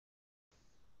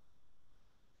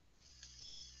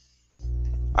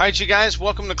All right, you guys,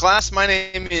 welcome to class. My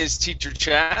name is Teacher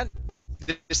Chad.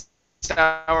 This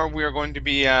hour we are going to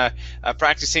be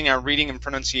practicing our reading and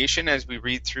pronunciation as we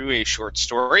read through a short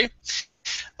story.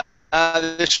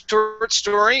 The short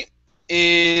story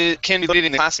can be located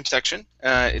in the classroom section.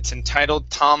 It's entitled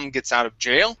Tom Gets Out of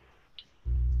Jail.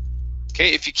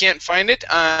 Okay, if you can't find it,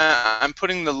 I'm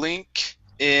putting the link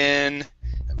in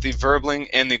the Verbling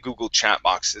and the Google chat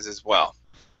boxes as well.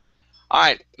 All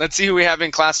right, let's see who we have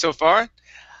in class so far.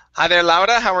 Hi there,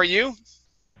 Laura. How are you?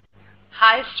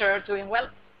 Hi, sir. Doing well.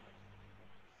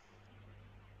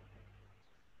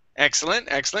 Excellent,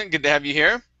 excellent. Good to have you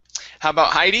here. How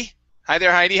about Heidi? Hi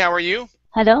there, Heidi. How are you?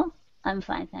 Hello, I'm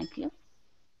fine, thank you.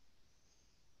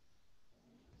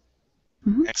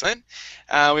 Excellent.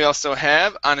 We also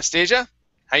have Anastasia.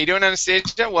 How you doing,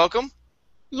 Anastasia? Welcome.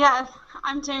 Yes,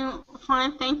 I'm doing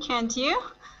fine, thank you. And you?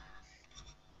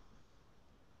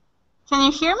 Can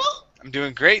you hear me? I'm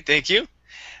doing great, thank you.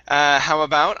 How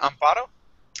about Amparo?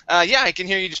 Yeah, I can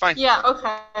hear you just fine. Yeah,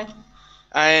 okay.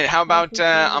 And how about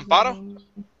Amparo?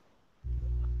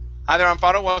 Hi there,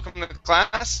 Amparo. Welcome to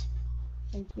class.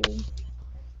 Thank you.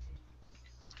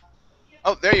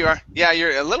 Oh, there you are. Yeah,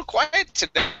 you're a little quiet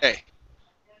today.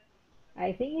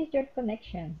 I think it's your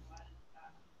connection.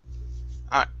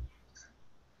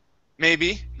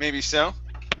 Maybe so.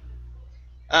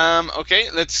 Okay,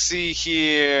 let's see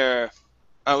here.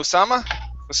 Osama?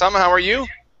 Osama, how are you?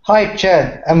 Hi,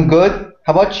 Chad. I'm good.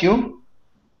 How about you?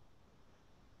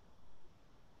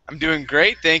 I'm doing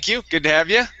great, thank you. Good to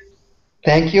have you.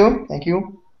 Thank you. Thank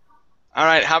you. All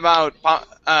right, how about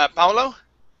Paulo?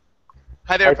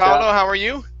 Hi there, Paulo. How are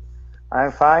you?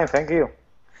 I'm fine, thank you.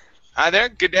 Hi there.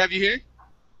 Good to have you here.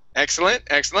 Excellent,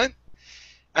 excellent.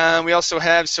 We also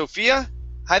have Sophia.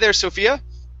 Hi there, Sophia.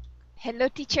 Hello,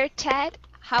 Teacher Chad.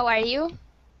 How are you?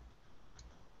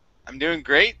 I'm doing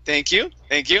great, thank you.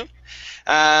 Thank you.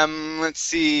 Let's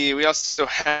see. We also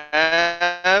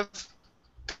have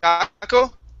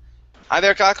Kako. Hi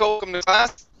there, Kako. Welcome to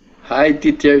class. Hi,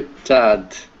 Teacher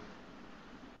Chad.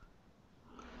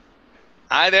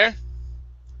 Hi there.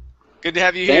 Good to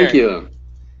have you here. Thank you.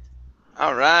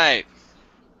 All right.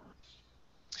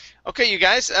 Okay, you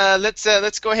guys,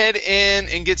 let's go ahead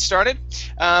and get started.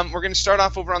 We're going to start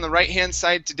off over on the right-hand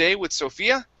side today with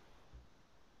Sophia.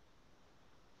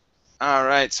 All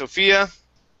right, Sophia.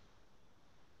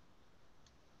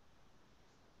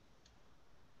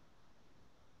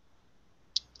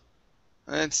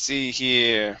 Let's see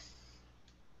here.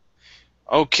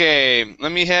 Okay,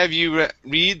 let me have you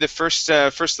read the first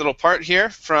little part here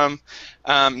from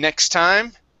next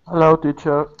time. Hello,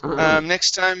 teacher.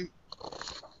 Next time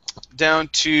down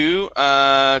to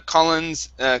Collins's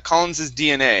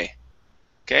DNA.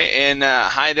 Okay, and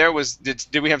hi there.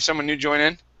 Did we have someone new join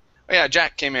in? Oh yeah,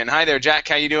 Jack came in. Hi there, Jack.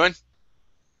 How you doing?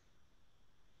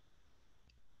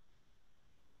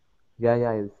 Yeah,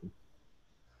 I see.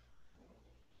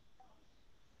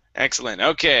 Excellent.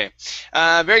 Okay,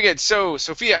 very good. So,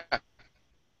 Sophia,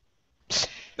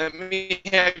 let me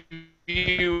have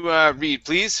you read,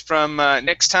 please, from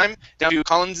next time down to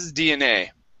Collins's DNA.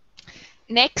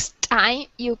 Next time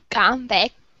you come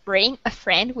back, bring a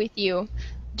friend with you,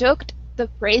 joked the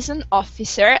prison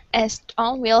officer as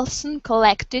Tom Wilson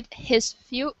collected his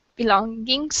few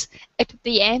belongings at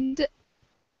the end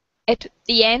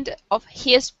of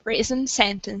his prison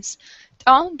sentence.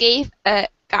 Tom gave a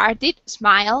guarded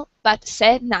smile but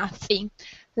said nothing.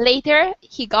 Later,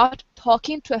 he got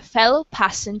talking to a fellow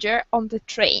passenger on the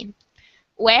train.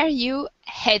 "Where you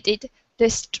headed?" the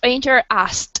stranger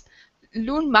asked.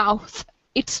 "Loonmouth.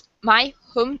 It's my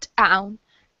hometown.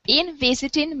 Been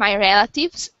visiting my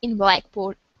relatives in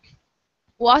Blackpool."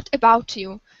 "What about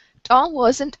you?" Tom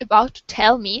wasn't about to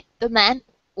tell me the man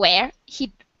where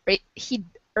he'd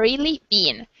really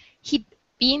been. He'd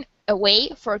been away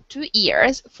for 2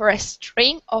 years for a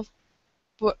string of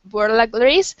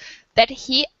burglaries that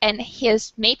he and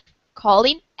his mate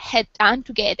Colin had done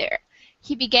together.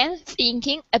 He began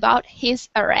thinking about his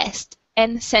arrest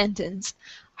and sentence,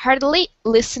 hardly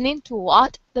listening to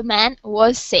what the man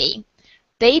was saying.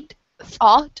 They'd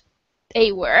thought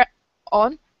they were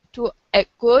on to a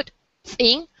good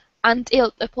thing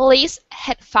until the police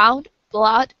had found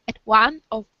blood at one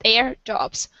of their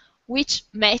jobs, which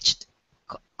matched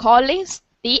Colin's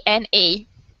DNA.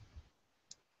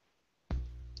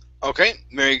 Okay,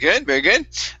 very good, very good.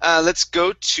 Let's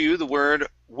go to the word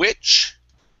which.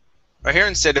 Right here,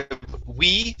 instead of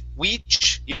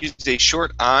which, use a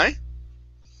short I.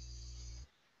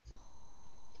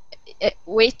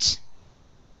 Which.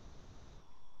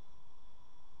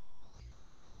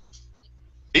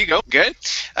 There you go. Good.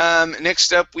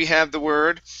 Next up, we have the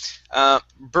word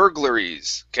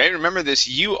burglaries. Okay, remember this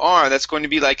UR, that's going to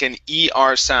be like an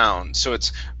ER sound. So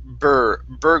it's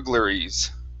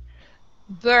burglaries.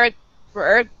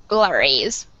 Burglaries.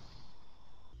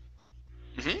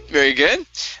 Very good.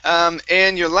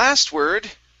 And your last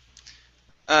word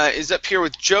is up here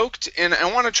with joked, and I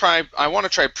want to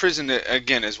try prison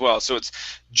again as well. So it's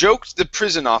joked the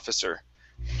prison officer.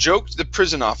 Joked the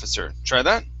prison officer. Try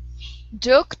that.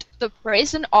 Joked the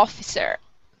prison officer.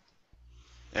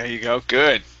 There you go.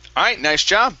 Good. All right. Nice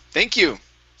job. Thank you.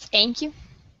 Thank you.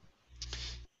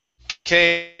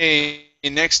 Okay.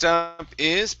 Next up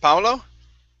is Paulo.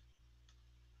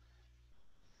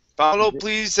 Paulo,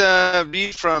 please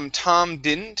read from Tom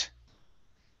didn't.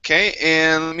 Okay,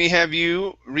 and let me have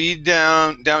you read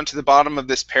down to the bottom of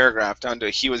this paragraph, down to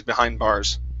he was behind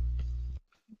bars.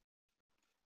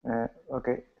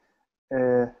 Okay.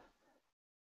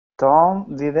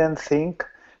 Tom didn't think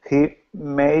he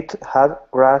might had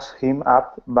grasped him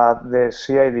up, but the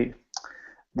CID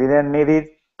didn't need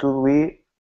it to be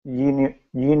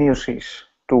geniuses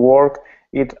to work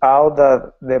it out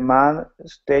that the man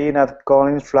staying at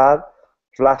Colin's flat,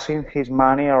 flashing his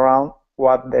money around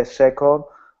was the second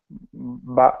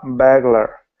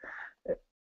burglar.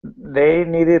 They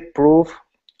needed proof,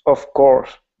 of course,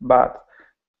 but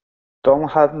Tom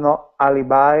had no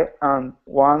alibi, and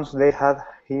once they had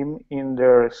him in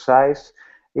their sights,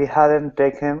 it hadn't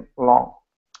taken long.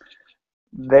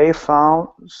 They found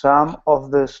some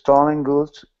of the stolen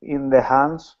goods in the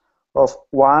hands of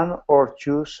one or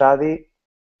two shady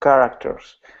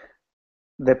characters.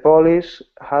 The police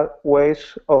had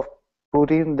ways of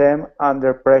putting them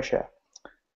under pressure.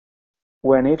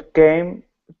 When it came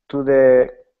to the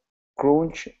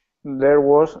crunch, there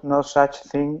was no such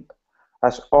thing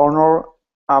as honor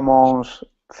amongst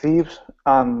thieves,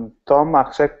 and Tom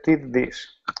accepted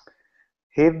this.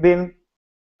 He'd been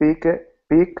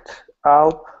picked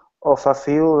out of a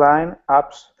few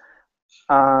line-ups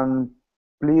and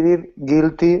pleaded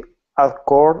guilty at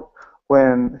court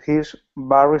when his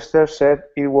barrister said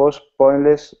it was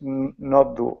pointless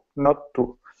not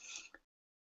to.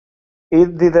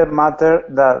 It didn't matter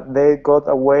that they got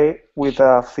away with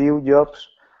a few jobs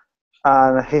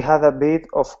and he had a bit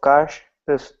of cash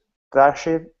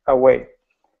stashed away.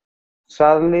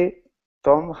 Sadly,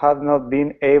 Tom had not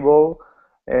been able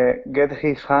get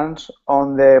his hands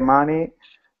on the money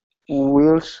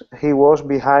whilst he was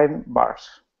behind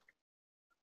bars.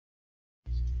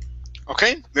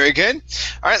 Okay, very good.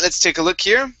 All right, let's take a look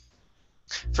here.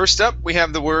 First up, we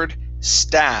have the word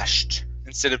stashed.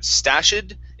 Instead of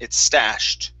stashed, it's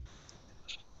stashed.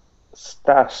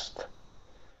 Stashed.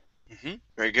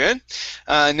 Very good.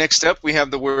 Next up, we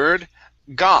have the word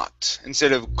got.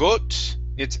 Instead of got,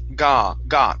 it's got.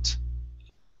 Got.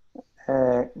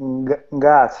 There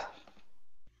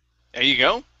you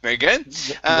go. Very good.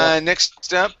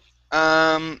 Next up,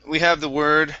 we have the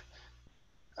word,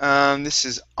 this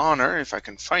is honor, if I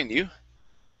can find you.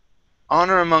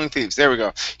 Honor among thieves. There we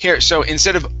go. Here, so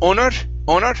instead of honor,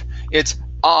 it's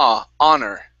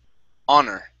honor.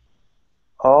 Honor.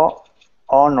 Oh,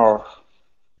 honor.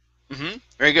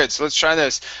 Very good. So let's try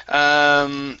this.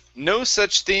 No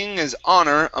such thing as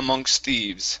honor amongst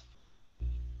thieves.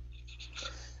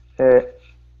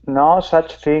 No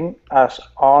such thing as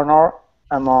honor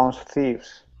amongst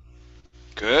thieves.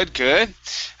 Good, good.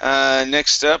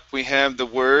 Next up, we have the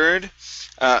word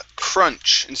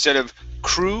crunch. Instead of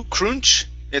crunch,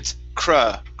 it's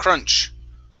crunch.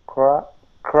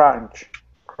 Crunch.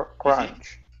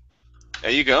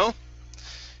 There you go.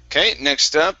 Okay,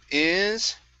 next up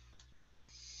is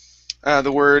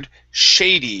the word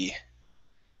shady.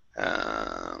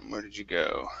 Where did you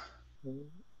go?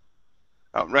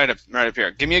 Oh, right up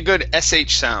here. Give me a good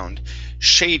SH sound.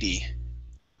 Shady.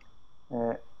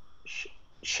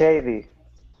 Shady.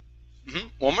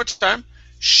 One more time.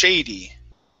 Shady.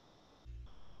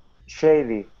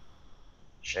 Shady.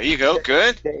 There you go.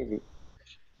 Good. Shady.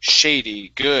 Shady.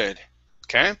 Good.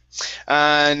 Okay.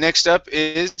 Next up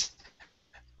is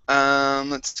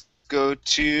let's go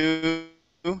to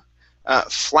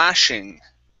flashing.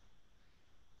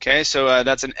 Okay, so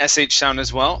that's an SH sound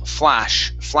as well.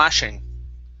 Flashing. Flashing.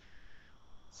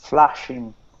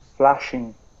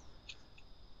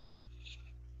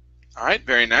 All right,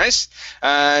 very nice.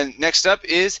 Next up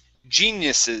is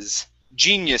geniuses.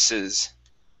 Geniuses.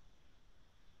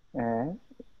 Yeah,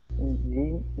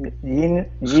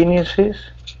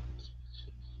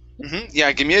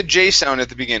 give me a J sound at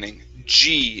the beginning.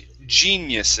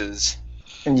 Geniuses.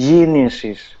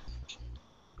 Geniuses.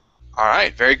 All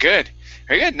right, very good.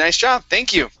 Very good. Nice job.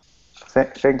 Thank you.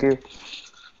 Thank you.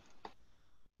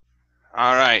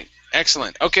 All right.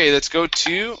 Excellent. Okay, let's go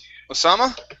to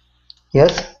Osama.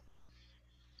 Yes.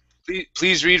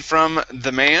 Please read from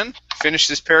the man. Finish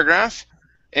this paragraph.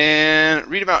 And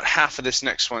read about half of this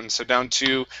next one. So down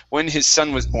to when his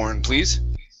son was born, please.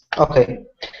 Okay.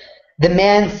 The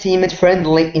man seemed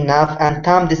friendly enough, and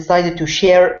Tom decided to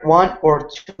share one or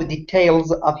two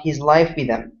details of his life with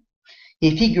him.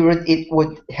 He figured it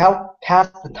would help pass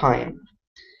the time.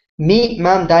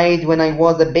 Mom died when I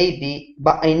was a baby,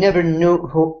 but I never knew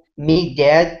who me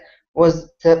dad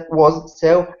was,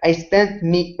 so I spent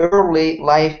me early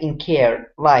life in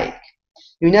care, like,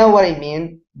 you know what I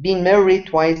mean? Been married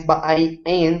twice, but I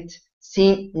ain't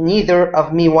seen neither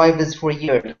of me wives for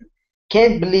years.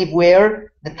 Can't believe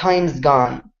where the time's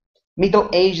gone.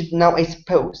 Middle-aged now, I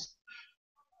suppose.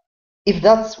 If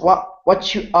that's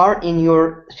what you are in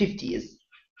your 50s.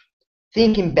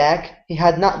 Thinking back, he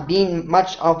had not been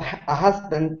much of a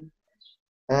husband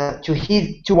to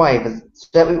his two wives,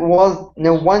 so it was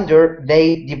no wonder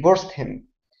they divorced him.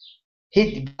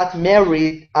 He'd got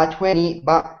married at 20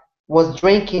 but was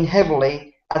drinking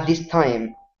heavily at this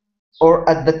time, or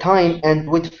at the time,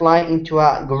 and would fly into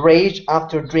a garage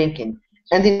after drinking,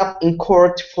 ending up in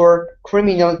court for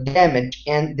criminal damage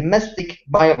and domestic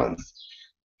violence.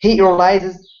 He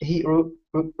realizes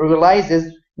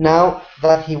now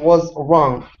that he was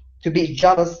wrong to be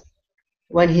jealous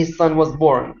when his son was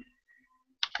born.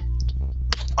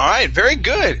 All right, very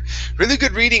good. Really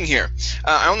good reading here.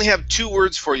 I only have 2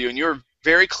 words for you, and you're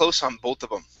very close on both of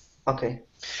them. Okay.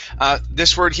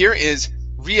 This word here is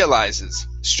realizes.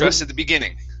 Stress at the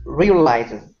beginning.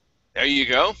 Realizes. There you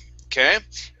go. Okay.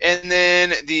 And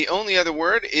then the only other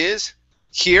word is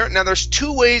here. Now, there's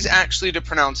 2 ways actually to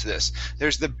pronounce this.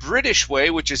 There's the British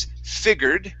way, which is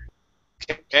figured.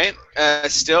 Okay.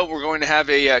 Still, we're going to have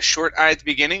a short I at the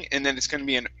beginning, and then it's going to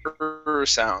be an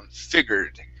sound.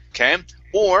 Figured. Okay.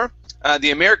 Or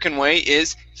the American way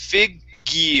is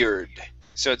figured.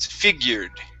 So it's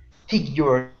figured.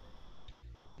 Figured.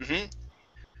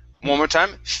 One more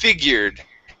time. Figured.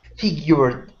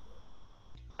 Figured.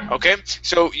 Okay.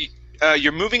 So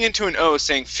you're moving into an O,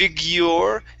 saying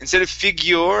figure. Instead of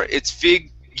figure, it's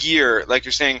figure, like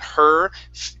you're saying her,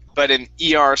 but an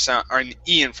er sound or an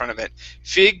e in front of it.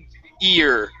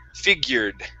 Figure.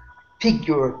 Figured.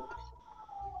 Figured.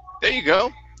 There you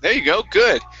go. There you go.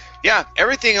 Good. Yeah,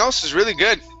 everything else is really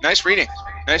good. Nice reading.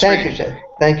 Nice Thank reading. you, Chad.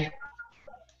 Thank you.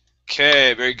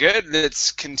 Okay, very good.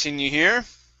 Let's continue here.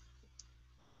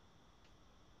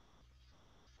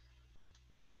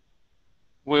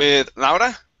 With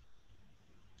Laura.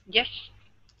 Yes.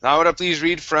 Laura, please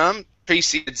read from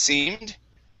Tracy Had Seemed.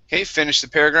 Okay, finish the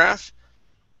paragraph.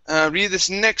 Read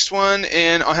this next one,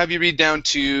 and I'll have you read down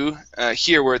to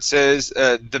here where it says,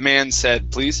 the man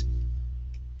said, please.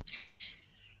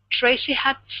 Tracy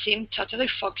had seemed totally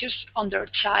focused on their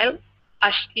child,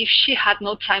 as if she had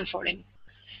no time for him.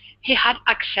 He had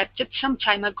accepted some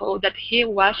time ago that he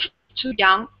was too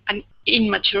young and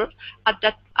immature at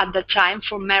the time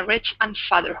for marriage and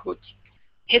fatherhood.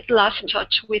 He'd lost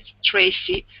touch with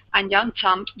Tracy and young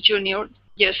Tom Jr.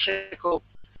 years ago.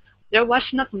 There was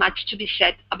not much to be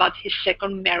said about his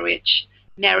second marriage.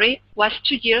 Mary was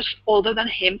 2 years older than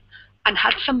him and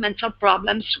had some mental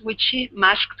problems which she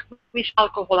masked with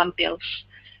alcohol and pills.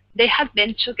 They had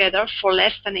been together for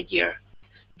less than a year.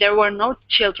 There were no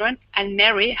children, and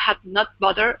Mary had not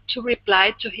bothered to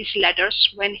reply to his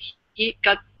letters when he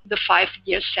got the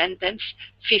 5-year sentence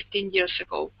 15 years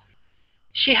ago.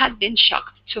 She had been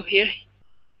shocked to hear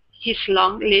his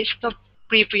long list of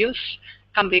previous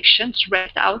convictions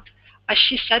read out as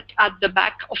she sat at the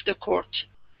back of the court.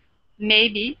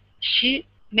 Maybe he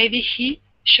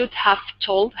should have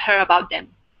told her about them.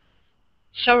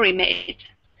 Sorry, maid.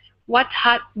 What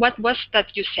was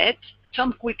that you said?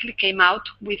 Tom quickly came out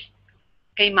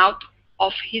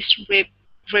of his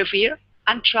reverie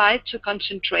and tried to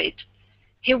concentrate.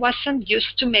 He wasn't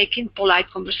used to making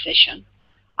polite conversation.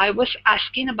 I was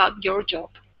asking about your job.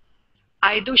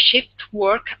 I do shift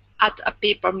work at a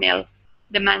paper mill,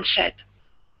 the man said.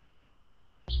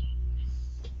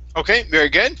 Okay, very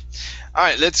good. All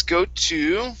right, let's go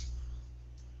to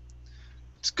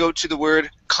the word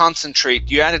concentrate.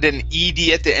 You added an ed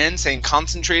at the end, saying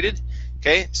concentrated.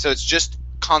 Okay, so it's just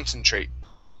concentrate.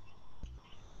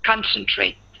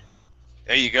 Concentrate.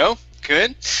 There you go.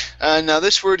 Good. Now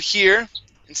this word here,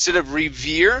 instead of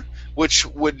revere, which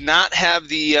would not have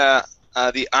the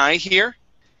I here,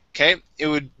 okay,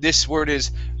 this word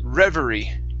is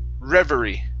reverie.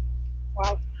 Reverie.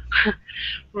 Wow.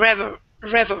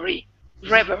 Reverie.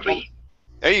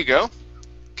 There you go.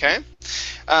 Okay.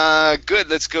 Good.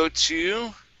 Let's go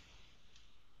to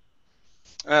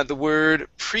the word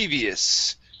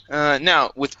previous.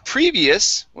 Now, with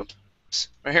previous, whoops,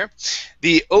 right here,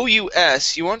 the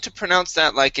OUS, you want to pronounce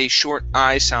that like a short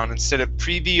I sound. Instead of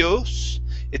previous,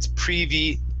 it's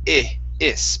previous.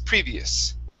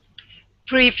 Previous.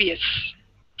 Previous.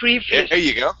 Previous. There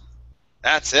you go.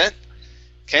 That's it.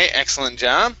 Okay, excellent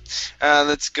job.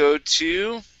 Let's go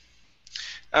to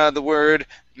the word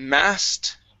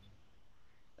mast.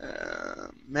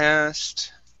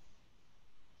 Mast.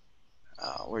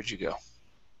 Where'd you go?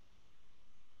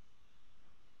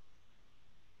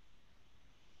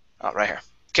 Oh, right here.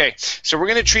 Okay, so we're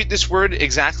going to treat this word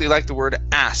exactly like the word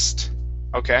asked.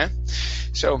 Okay,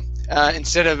 so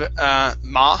instead of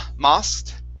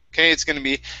mast, okay, it's going to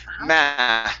be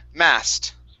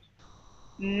mast.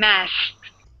 Mast.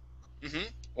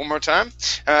 One more time,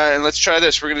 and let's try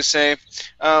this. We're going to say,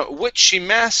 which she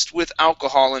masked with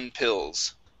alcohol and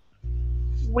pills.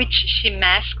 Which she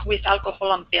masked with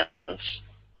alcohol and pills.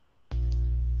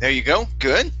 There you go.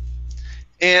 Good.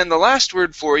 And the last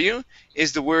word for you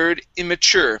is the word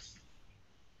immature.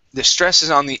 The stress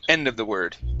is on the end of the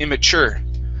word. Immature.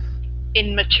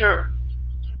 Immature.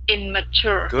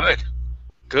 Immature. Good.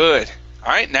 Good.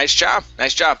 All right. Nice job.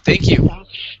 Nice job. Thank you.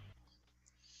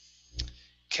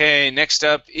 Okay. Next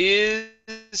up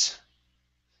is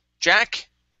Jack.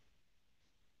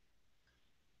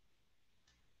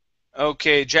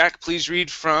 Okay, Jack, please read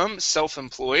from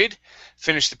self-employed.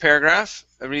 Finish the paragraph.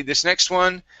 I'll read this next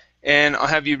one, and I'll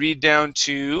have you read down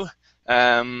to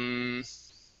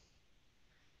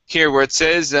here where it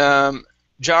says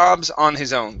jobs on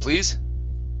his own, please.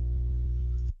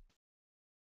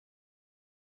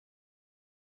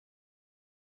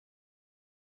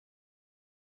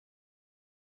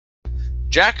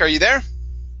 Jack, are you there?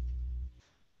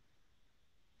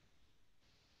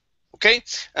 Okay,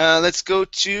 let's go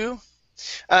to,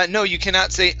 no, you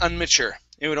cannot say unmature.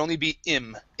 It would only be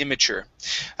immature.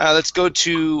 Let's go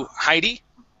to Heidi.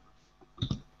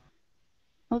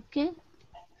 Okay.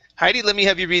 Heidi, let me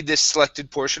have you read this selected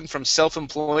portion from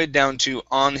self-employed down to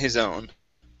on his own.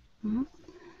 Mm-hmm.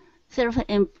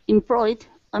 Self-employed,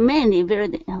 mainly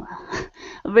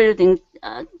building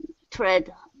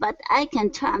trade, but I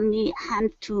can turn my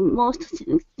hand to most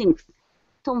things.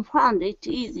 Tom found it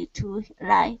easy to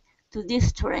lie to this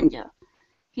stranger.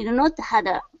 He had not had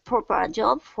a proper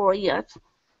job for years.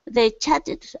 They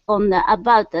chatted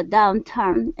about the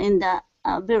downturn in the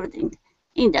building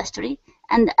industry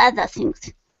and other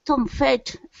things. Tom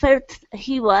felt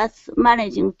he was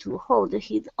managing to hold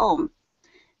his own.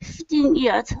 15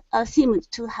 years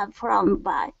seemed to have flown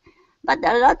by, but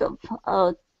a lot of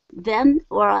them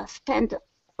were spent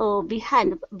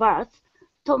behind bars.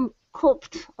 Tom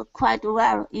coped quite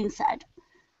well inside.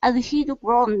 As he'd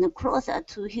grown closer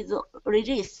to his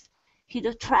release,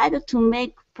 he'd tried to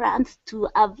make plans to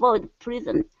avoid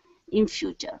prison in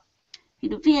future.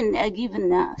 He'd been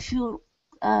given a few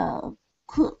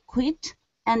quit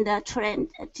and a train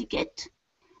ticket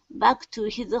back to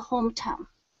his hometown.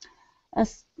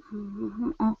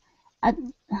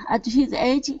 At his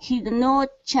age, he'd no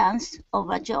chance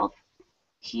of a job.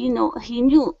 He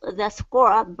knew the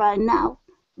score by now,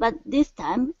 but this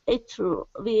time it will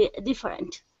be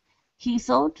different. He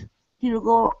thought he'll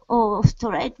go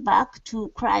straight back to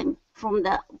crime from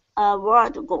the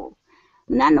word go.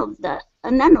 None of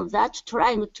that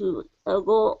trying to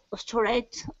go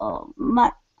straight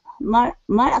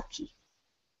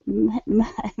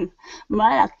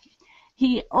Malaki.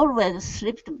 He always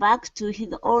slipped back to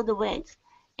his old ways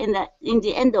in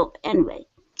the end of anyway.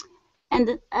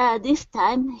 And this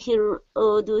time he'll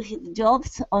do his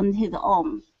jobs on his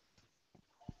own.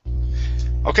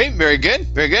 Okay, very good,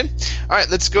 very good. All right,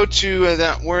 let's go to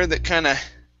that word that kind of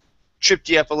tripped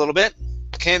you up a little bit.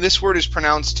 Okay, this word is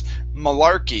pronounced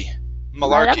malarkey.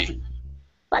 Malarkey.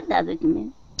 What does it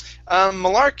mean?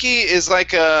 Malarkey is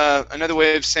like another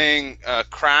way of saying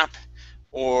crap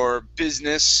or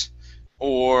business,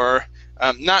 or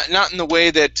not in the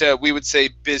way that we would say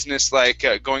business like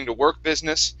going to work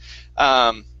business,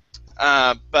 but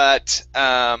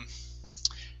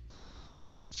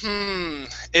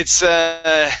it's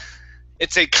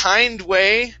a kind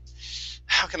way.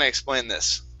 How can I explain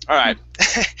this? All right,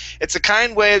 it's a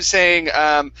kind way of saying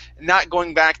not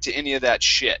going back to any of that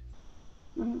shit.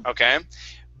 Okay,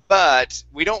 but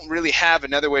we don't really have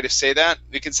another way to say that.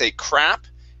 We can say crap,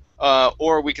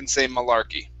 or we can say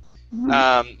malarkey.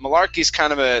 Malarkey is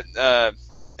kind of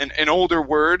an older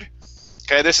word.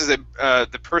 Okay, this is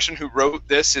the person who wrote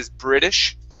this is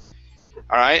British.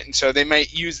 All right, and so they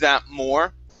might use that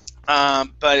more.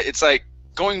 But it's like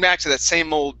going back to that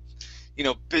same old,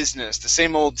 business, the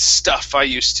same old stuff I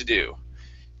used to do.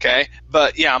 Okay,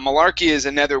 but yeah, malarkey is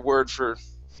another word for,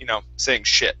 saying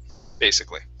shit,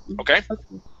 basically. Okay?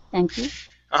 Okay. Thank you.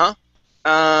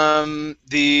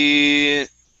 The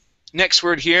next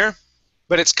word here,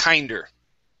 but it's kinder.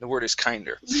 The word is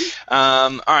kinder.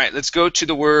 All right, let's go to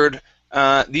the word,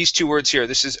 these two words here.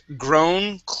 This is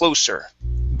grown closer.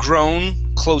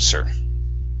 Grown closer.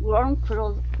 Grown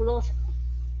closer.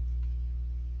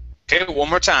 Okay, one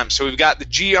more time. So we've got the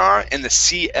GR and the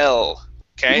CL.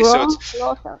 Okay, so Grown it's,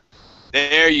 closer.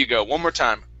 there you go. One more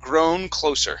time. Grown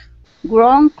closer.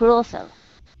 Grown closer.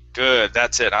 Good,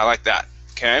 that's it. I like that.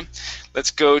 Okay,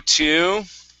 let's go to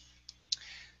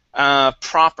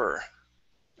proper.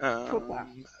 Proper.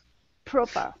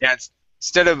 Proper. Yeah,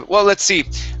 instead of, well, let's see.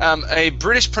 A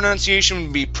British pronunciation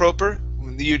would be proper.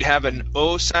 You'd have an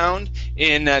O sound.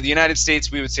 In the United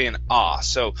States, we would say an ah.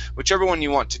 So whichever one you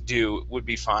want to do would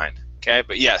be fine. Okay,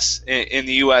 but yes, in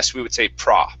the U.S., we would say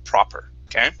proper.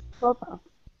 Okay. Proper.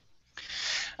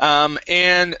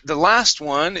 And the last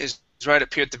one is right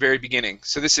up here at the very beginning.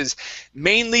 So this is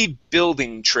mainly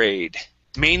building trade.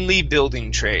 Mainly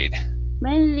building trade.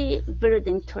 Mainly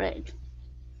building trade.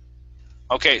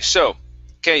 Okay, so,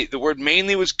 the word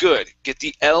mainly was good. Get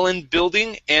the L in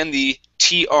building and the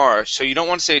TR. So you don't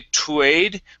want to say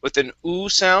trade with an oo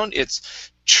sound.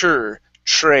 It's trade.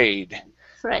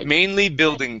 Trade. Mainly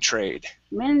building trade.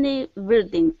 Mainly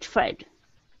building trade.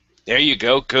 There you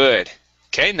go. Good.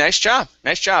 Okay, nice job.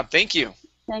 Nice job. Thank you.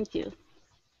 Thank you.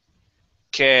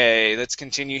 Okay, let's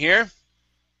continue here.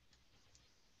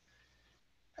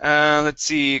 Let's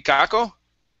see, Kako.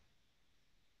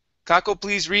 Kako,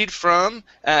 please read from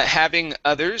having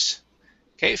others.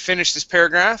 Okay, finish this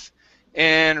paragraph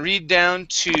and read down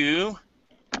to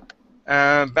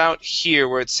about here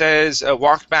where it says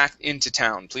walked back into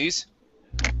town, please.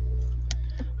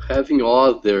 Having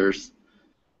others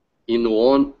in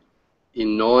on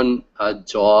a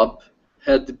job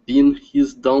had been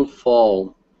his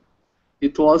downfall.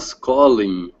 It was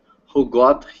Colin who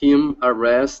got him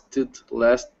arrested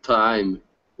last time,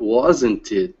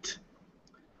 wasn't it?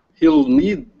 He'll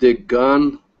need the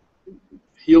gun,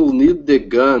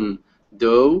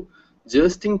 though,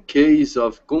 just in case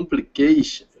of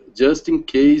complications.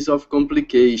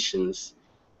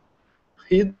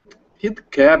 He'd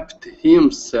kept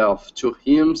himself to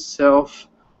himself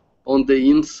on the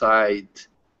inside.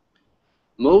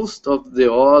 Most of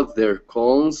the other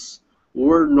cons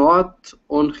were not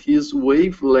on his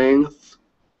wavelength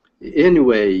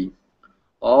anyway,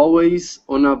 always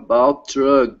on about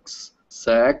drugs,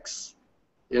 sex,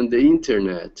 and the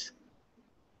internet.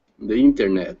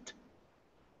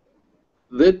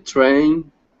 The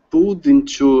train pulled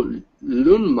into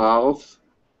Loonmouth,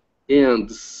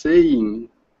 and saying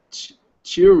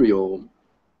cheerio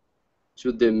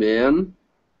to the man,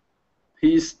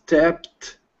 he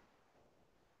stepped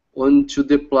onto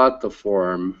the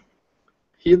platform.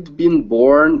 He'd been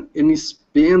born and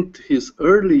spent his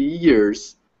early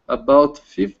years about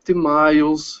 50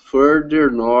 miles further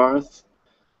north,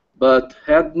 but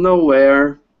had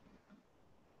nowhere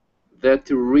that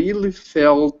really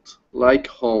felt like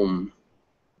home.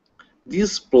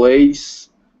 This place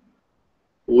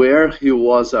where he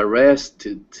was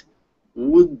arrested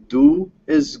would do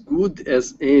as good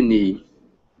as any.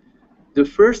 The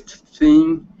first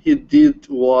thing he did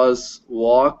was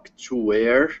walk to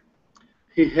where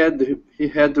he had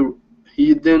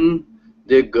hidden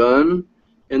the gun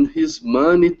and his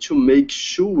money to make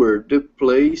sure the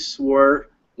place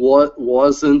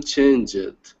wasn't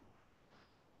changed.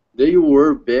 They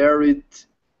were buried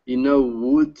in a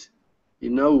wood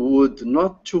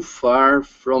not too far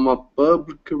from a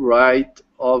public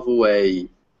right-of-way.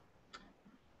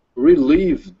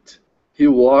 Relieved, he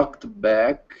walked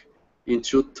back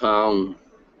into town.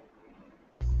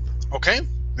 Okay,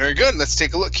 very good. Let's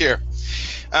take a look here.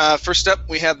 First up,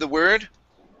 we have the word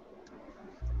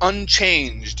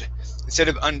unchanged. Instead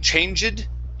of unchanged,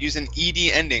 use an ed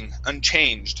ending.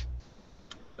 Unchanged.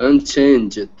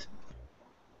 Unchanged.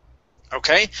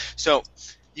 Okay, so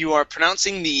you are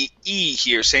pronouncing the E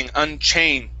here, saying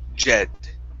unchanged.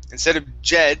 Instead of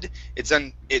jed, it's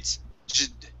jed.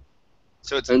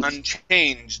 So it's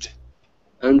unchanged.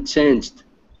 Unchanged.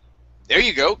 There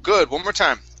you go. Good. One more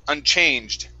time.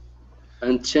 Unchanged.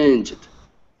 Unchanged.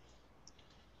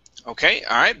 Okay,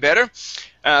 all right, better.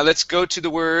 Let's go to the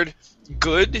word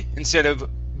good. Instead of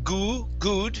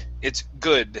good, it's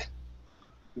good.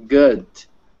 Good.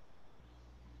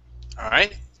 All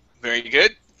right, very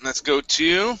good. Let's go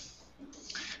to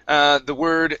the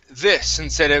word this.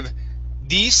 Instead of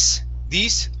these,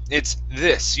 it's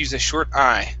this. Use a short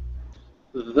I.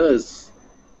 This.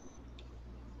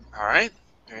 All right,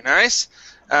 very nice.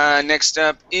 Next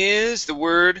up is the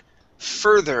word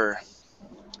further.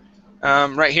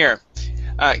 Right here.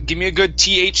 Give me a good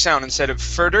TH sound instead of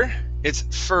further. It's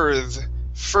further.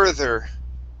 Further.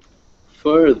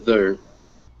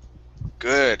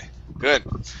 Good, good.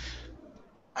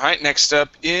 All right, next up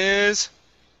is,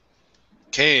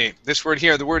 okay, this word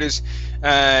here. The word is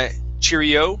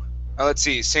cheerio. Let's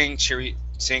see, saying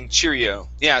cheerio.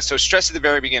 Yeah, so stress at the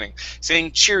very beginning.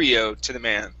 Saying cheerio to the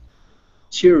man.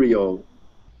 Cheerio.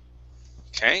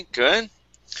 Okay, good.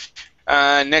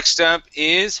 Next up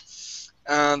is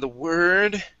the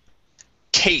word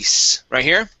case, right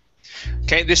here.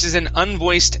 Okay, this is an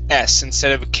unvoiced S.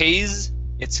 Instead of case,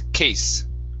 it's case.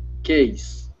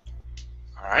 Case.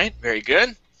 All right, very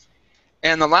good.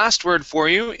 And the last word for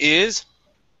you is,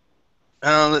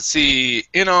 let's see,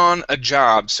 in on a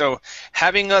job. So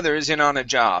having others in on a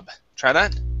job. Try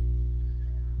that.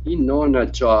 In on a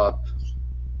job.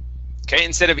 Okay,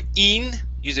 instead of in,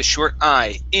 use a short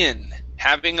I. In.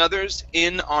 Having others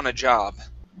in on a job.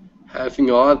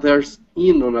 Having others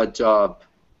in on a job.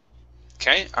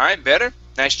 Okay, all right, better.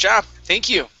 Nice job. Thank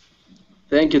you.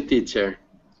 Thank you, teacher.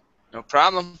 No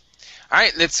problem. All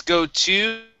right, let's go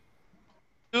to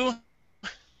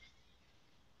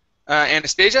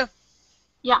Anastasia.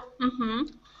 Yeah.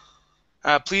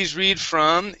 Please read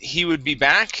from He Would Be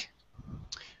Back.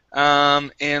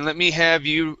 And let me have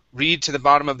you read to the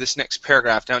bottom of this next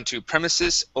paragraph down to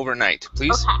premises overnight,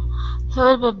 please. Okay. He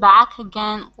will be back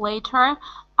again later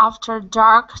after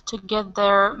dark to get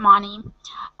their money.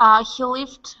 He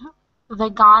left the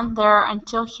gun there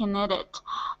until he needed it.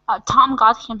 Tom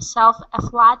got himself a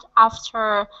flat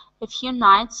after a few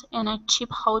nights in a cheap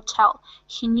hotel.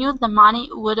 He knew the money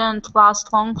wouldn't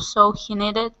last long, so he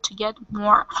needed to get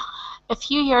more. A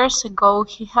few years ago,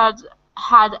 he had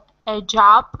a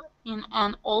job in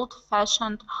an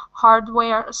old-fashioned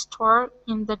hardware store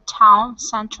in the town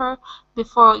center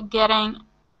before getting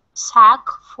sacked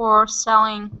for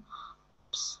selling.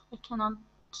 Oops, I cannot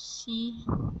see.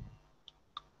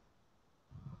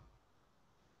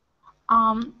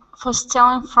 For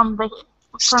stealing from the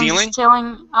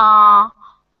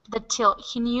till.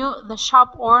 He knew the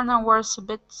shop owner was a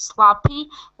bit sloppy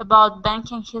about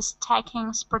banking his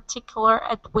takings, particularly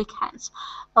at weekends.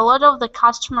 A lot of the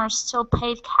customers still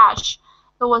paid cash.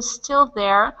 It was still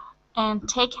there, and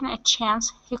taking a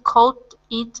chance, he called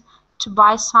it to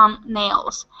buy some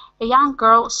nails. A young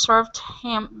girl served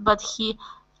him, but he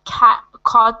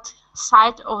caught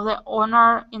sight of the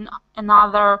owner in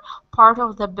another part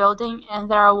of the building, and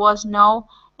there was no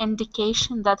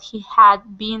indication that he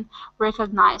had been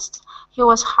recognized. He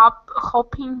was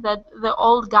hoping that the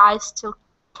old guy still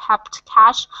kept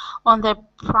cash on the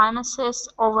premises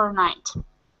overnight.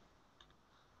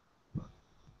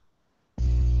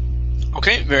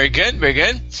 Okay, very good, very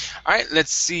good. All right,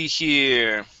 let's see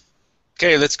here.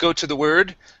 Okay, let's go to the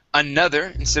word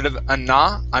another. Instead of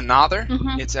another,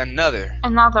 it's another.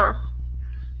 Another.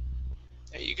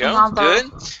 There you go.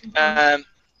 Good.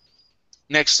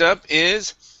 Next up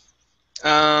is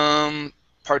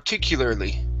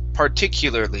particularly.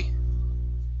 Particularly.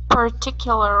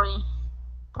 Particularly.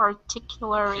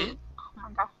 Particularly. Oh my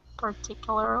god.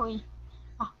 Particularly.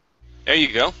 There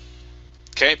you go.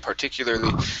 Okay,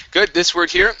 particularly. Good. This word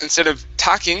here, instead of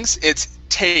talkings, it's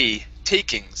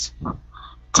takings.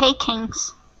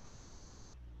 Takings.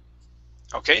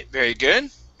 Okay, very good.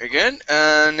 Very good.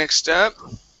 Next up,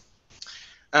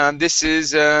 this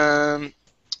is,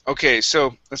 okay,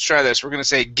 so let's try this. We're going to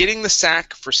say getting the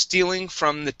sack for stealing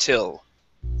from the till.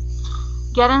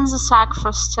 Getting the sack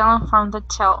for stealing from the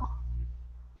till.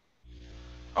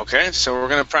 Okay, so we're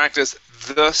going to practice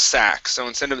the sack. So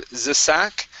instead of the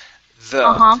sack,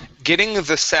 the. Getting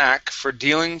the sack for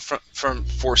dealing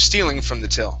for stealing from the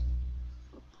till.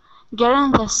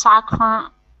 Getting the sack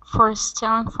for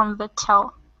stealing from the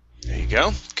till. There you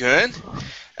go. Good.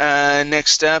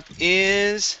 Next up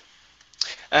is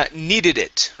needed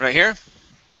it. Right here.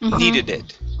 Needed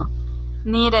it.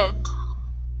 Needed.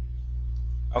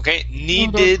 Okay.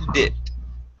 Needed it.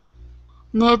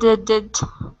 Needed it.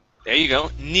 There you go.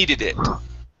 Needed it.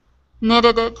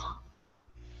 Needed it.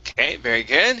 Okay, very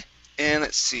good. And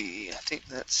let's see. I think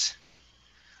that's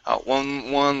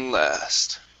one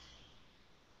last.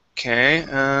 Okay.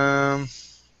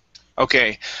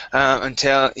 Okay.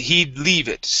 Until he'd leave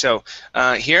it. So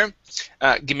here,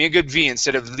 give me a good V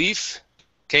instead of leaf.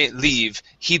 Okay, leave.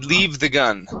 He'd leave the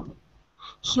gun.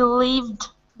 He left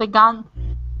the gun.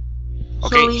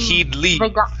 Okay, he'd leave. The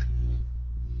gun.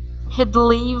 He'd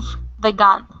leave the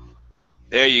gun.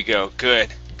 There you go.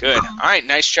 Good. Good. All right.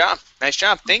 Nice job. Nice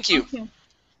job. Thank you. Thank you.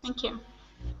 Thank you.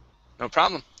 No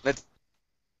problem. Let's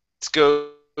go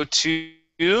to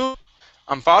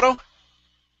Amparo.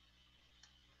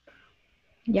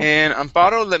 Yeah. And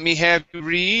Amparo, let me have you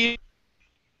read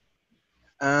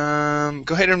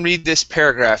Go ahead and read this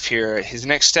paragraph here. His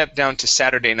next step down to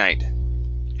Saturday night.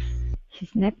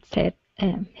 His next step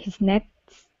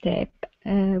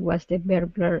was the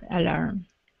burglar alarm.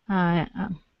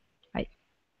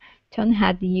 Tom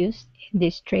had used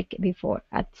this trick before.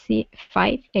 At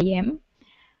 5 a.m.,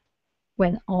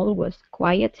 when all was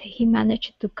quiet, he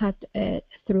managed to cut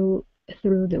through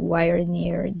the wire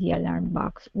near the alarm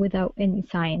box without any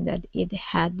sign that it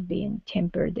had been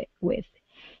tampered with.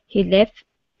 He left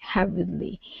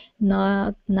hurriedly,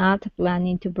 not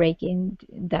planning to break in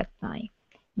that night.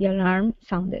 The alarm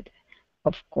sounded.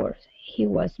 Of course, he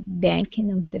was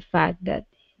banking on the fact that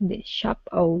the shop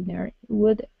owner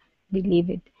would believe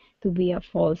it to be a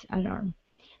false alarm.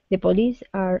 The police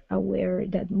are aware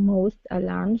that most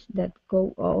alarms that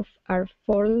go off are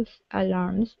false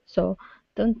alarms, so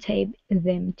don't take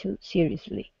them too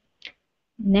seriously.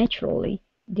 Naturally,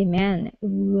 the man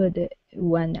would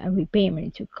want a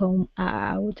repairman to come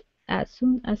out as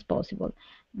soon as possible,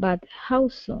 but how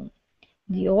soon?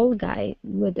 The old guy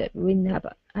would ring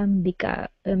up, and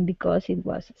because it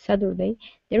was Saturday,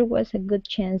 there was a good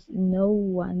chance no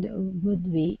one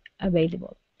would be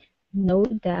available. No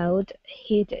doubt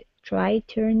he'd try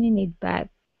turning it back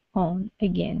on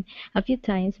again a few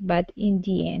times, but in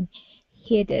the end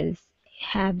he'd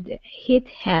had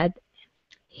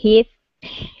he'd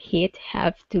he'd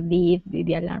have to leave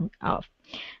the alarm off.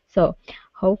 So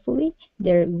hopefully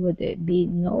there would be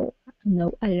no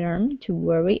alarm to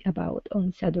worry about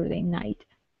on Saturday night.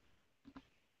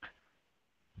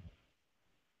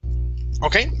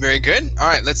 Okay, very good. All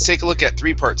right, let's take a look at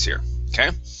 3 parts here.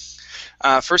 Okay.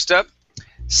 First up,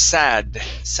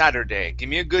 Saturday. Give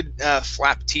me a good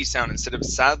flap T sound instead of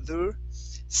sadder.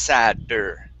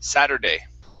 Saturday.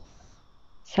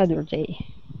 Saturday.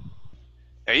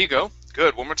 There you go.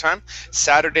 Good. One more time.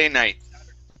 Saturday night.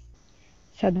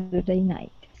 Saturday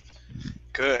night.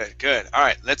 Good, good. All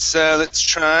right, let's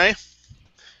try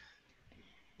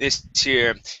this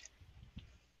here.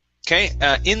 Okay,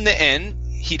 in the end,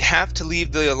 he'd have to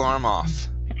leave the alarm off.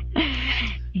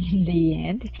 In the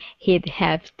end, he'd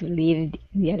have to leave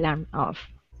the alarm off.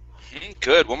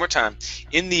 Good. One more time.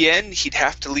 In the end, he'd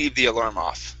have to leave the alarm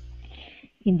off.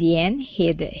 In the end,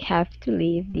 he'd have to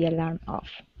leave the alarm off.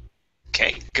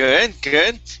 Okay, good,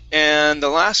 good. And the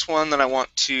last one that I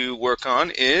want to work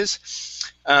on is,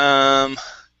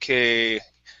 okay,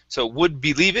 so would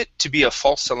believe it to be a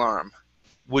false alarm.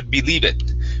 Would believe it.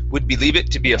 Would believe it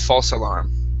to be a false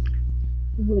alarm.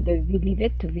 Would believe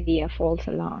it to be a false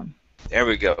alarm. There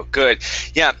we go. Good.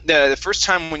 Yeah. The first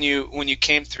time when you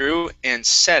came through and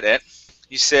said it,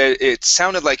 you said it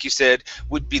sounded like you said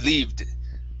would believed.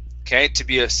 Okay, to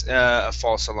be a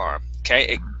false alarm.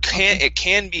 Okay, it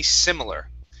can be similar,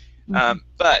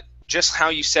 but just how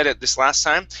you said it this last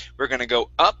time, we're going to go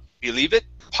up, believe it,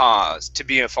 pause to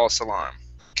be a false alarm.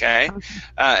 Okay,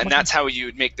 and that's how you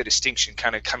would make the distinction,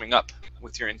 kind of coming up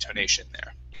with your intonation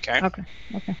there. Okay. Okay.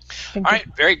 Okay. All right.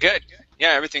 Very good.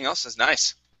 Yeah, everything else is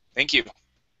nice. Thank you.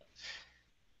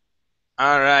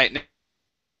 All right.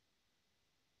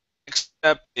 Next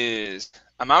up is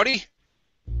Amaury.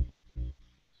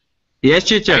 Yes,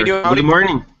 teacher. Good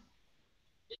morning.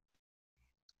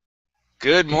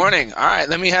 Good morning. All right,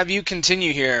 let me have you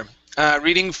continue here.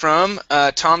 Reading from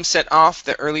Tom set off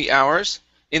the early hours,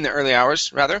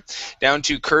 down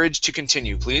to courage to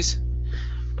continue, please.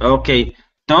 Okay.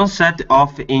 Tom set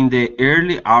off in the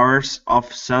early hours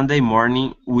of Sunday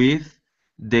morning with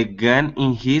the gun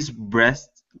in his breast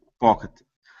pocket.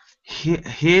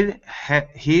 He'd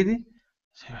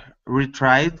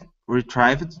retrieved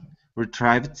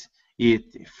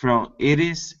it from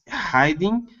its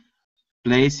hiding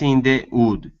place in the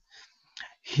wood.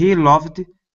 He loved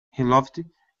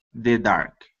the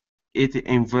dark. It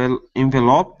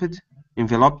enveloped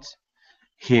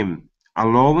him,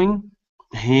 allowing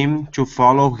him to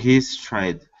follow his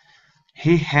trade.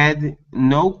 He had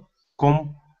no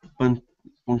compunction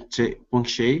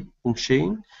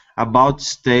about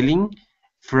stealing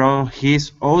from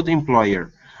his old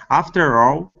employer. After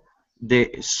all,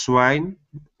 the swine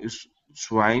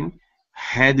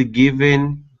had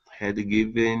given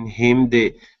him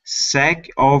the sack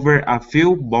over a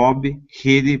few bob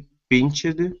he'd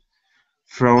pinched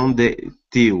from the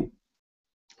till.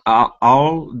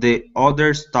 All the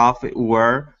other staff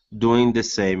were doing the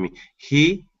same.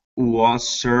 He was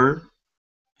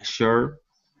sure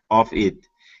of it.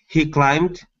 He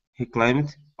climbed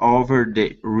over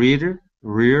the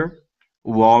rear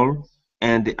wall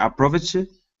and approached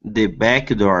the back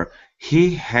door.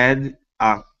 He had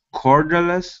a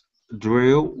cordless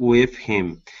drill with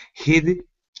him. He'd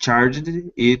charged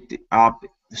it up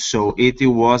so it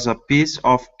was a piece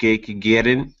of cake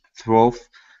getting through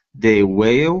the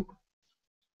whale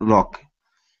locked.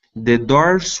 The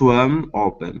door swung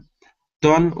open.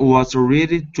 Tom was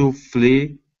ready to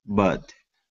flee, but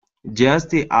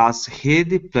just as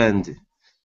he'd planned,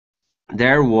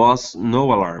 there was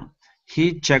no alarm.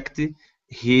 He checked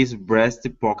his breast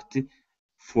pocket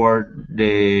for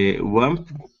the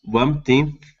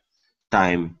 1,000th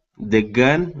time. The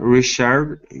gun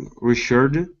reassured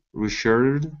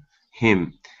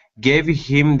him, gave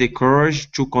him the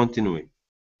courage to continue.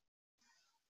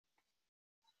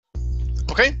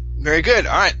 Okay, very good.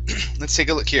 All right, let's take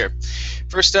a look here.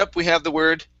 First up, we have the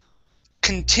word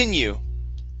continue.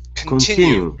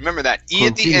 Continue. Remember that E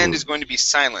at the end is going to be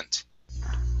silent.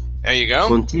 There you go.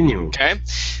 Continue. Okay.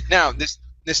 Now, this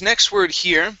next word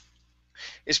here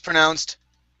is pronounced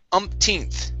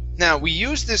umpteenth. Now, we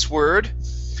use this word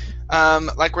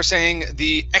like we're saying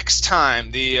the X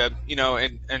time,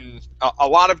 and a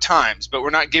lot of times, but we're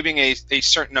not giving a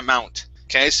certain amount.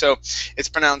 Okay, so it's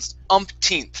pronounced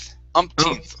umpteenth.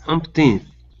 Umpteenth.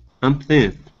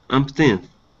 Umpteenth.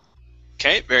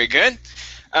 Okay, very good.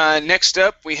 Next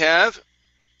up, we have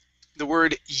the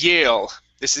word Yale.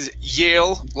 This is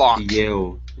Yale lock.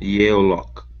 Yale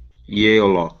lock.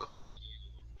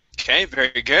 Okay,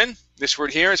 very good. This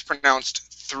word here is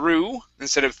pronounced through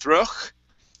instead of thruch.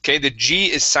 Okay, the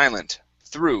G is silent.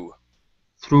 Through.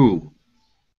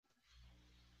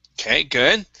 Okay,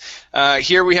 good.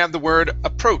 Here we have the word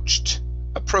approached.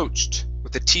 Approached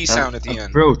with the T sound at the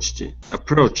end.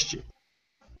 Approached.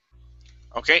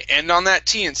 Okay, end on that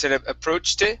T instead of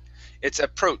approached it. It's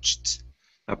approached.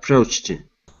 Approached.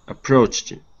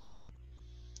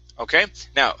 Okay,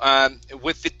 now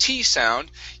with the T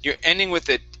sound, you're ending with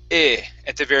an I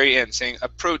at the very end, saying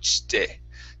approached.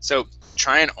 So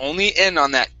try and only end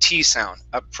on that T sound.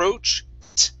 Approached.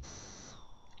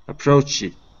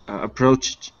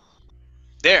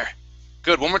 There.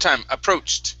 Good. One more time.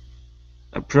 Approached.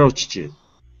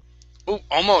 Ooh,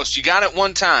 almost. You got it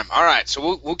one time. All right.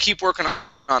 So we'll keep working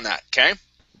on that. Okay.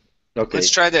 Okay. Let's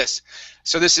try this.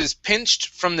 So this is pinched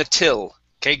from the till.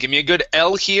 Okay. Give me a good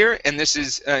L here, and this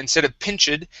is instead of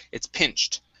pinched, it's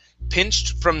pinched.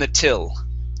 Pinched from the till.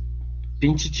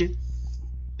 Pinched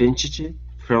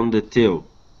from the till.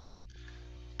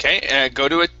 Okay. Go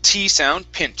to a T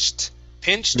sound. Pinched.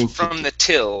 Pinched from the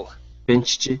till.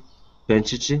 Pinched from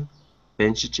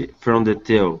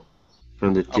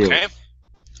the till. Okay.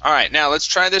 All right, now let's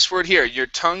try this word here. Your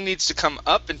tongue needs to come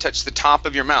up and touch the top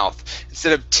of your mouth.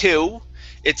 Instead of till,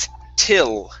 it's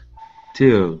till.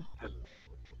 Till.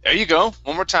 There you go.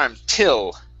 One more time.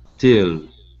 Till.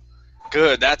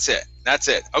 Good. That's it.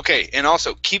 Okay, and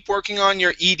also keep working on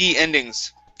your ed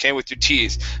endings. Okay, with your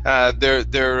T's.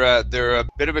 They're a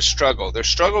bit of a struggle. They're a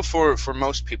struggle for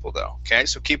most people though. Okay,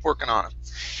 so keep working on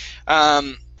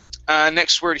them.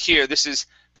 Next word here. This is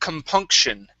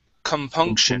compunction.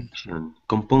 Compunction.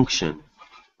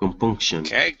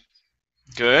 Okay,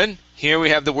 good. Here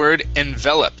we have the word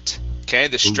enveloped. Okay,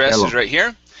 the stress is right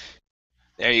here.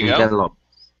 There you go.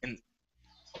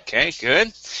 Okay,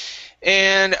 good.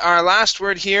 And our last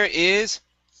word here is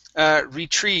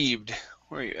retrieved.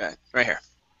 Where are you at? Right here.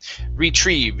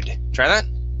 Retrieved. Try that.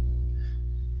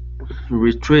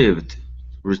 Retrieved.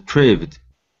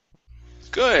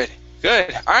 Good.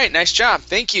 All right, nice job.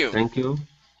 Thank you. Thank you.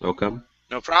 Welcome.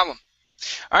 No problem.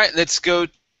 All right, let's go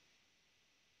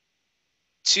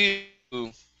to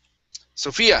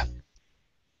Sophia.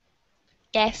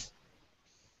 Yes.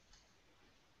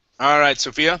 All right,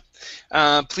 Sophia.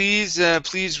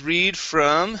 Please read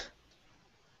from.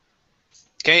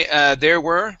 Okay, there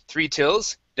were 3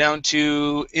 tills down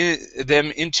to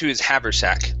them into his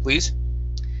haversack, please.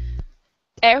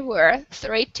 There were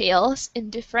 3 tills in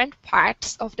different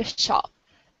parts of the shop.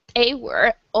 They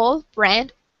were all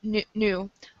brand new,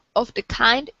 of the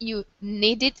kind you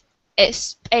needed a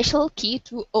special key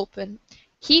to open.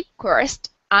 He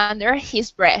cursed under his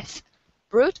breath.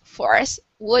 Brute force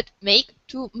would make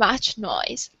too much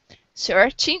noise.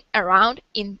 Searching around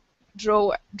in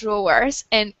drawers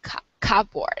and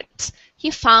cupboards, he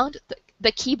found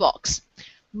the key box.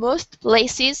 Most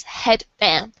places had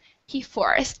them. He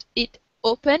forced it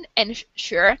open, and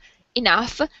sure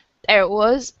enough, there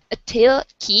was a till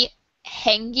key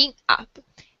hanging up.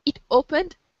 It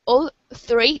opened all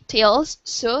 3 tills,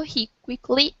 so he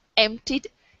quickly emptied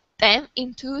them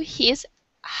into his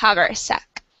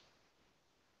haversack.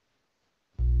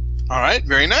 All right,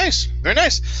 very nice.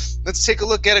 Let's take a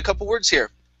look at a couple words here.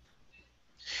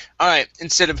 All right,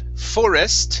 instead of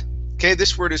forest, okay,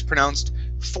 this word is pronounced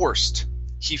forced.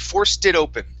 He forced it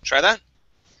open. Try that.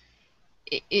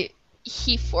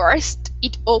 He forced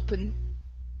it open.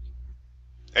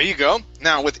 There you go.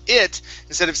 Now with it,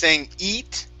 instead of saying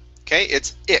eat, Okay,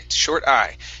 it's it, short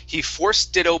I. He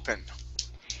forced it open.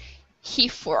 He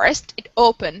forced it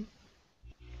open.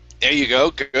 There you go,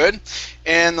 good.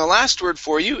 And the last word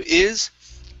for you is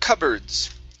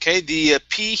cupboards. Okay, the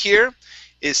P here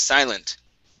is silent.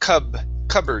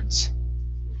 Cupboards.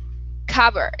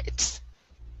 Cupboards.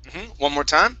 One more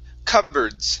time.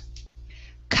 Cupboards.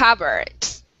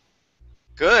 Cupboards.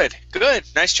 Good, good.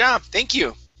 Nice job. Thank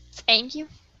you. Thank you.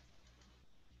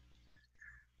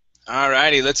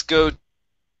 Alrighty, let's go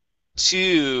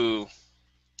to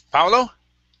Paolo.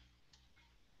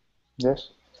 Yes.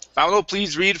 Paolo,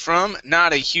 please read from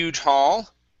Not a Huge Haul.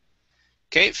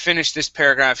 Okay, finish this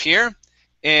paragraph here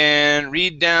and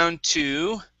read down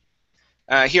to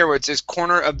here where it says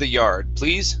corner of the yard,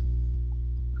 please.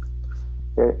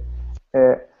 Okay.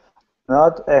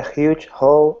 Not a huge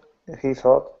haul, he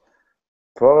thought.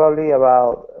 Probably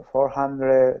about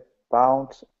 400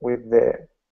 pounds with the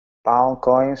pound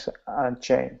coins and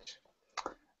change.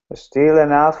 Still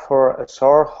enough for a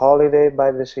short holiday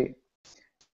by the sea.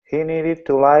 He needed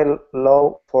to lie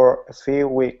low for a few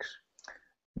weeks.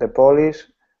 The police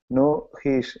knew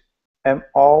his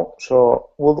MO, so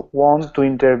would want to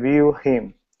interview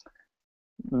him.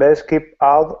 Best keep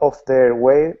out of their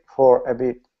way for a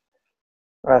bit.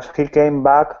 As he came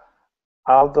back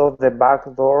out of the back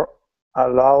door, a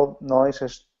loud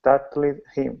noise startled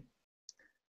him.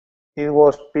 It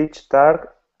was pitch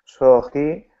dark, so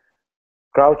he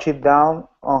crouched down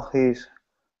on his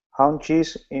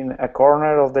haunches in a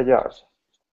corner of the yard.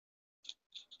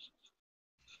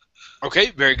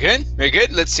 Okay, very good, very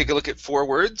good. Let's take a look at 4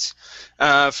 words.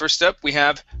 First up, we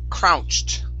have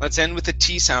crouched. Let's end with a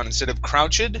T sound. Instead of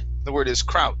crouched, the word is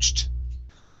crouched.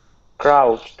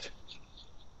 Crouched.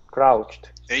 Crouched.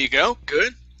 There you go.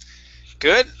 Good.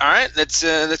 Good. All right. Let's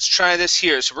try this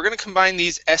here. So we're going to combine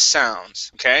these S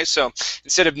sounds. Okay. So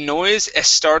instead of noise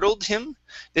startled him,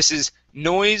 this is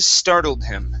noise startled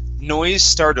him. Noise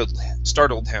startled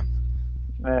him.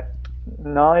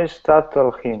 Noise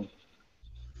startled him.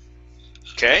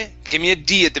 Okay. Give me a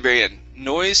D at the very end.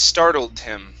 Noise startled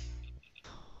him.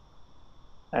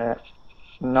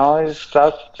 Noise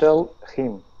startled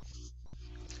him.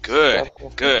 Good.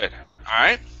 Good. All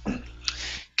right.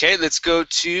 Okay. Let's go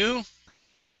to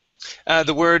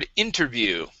the word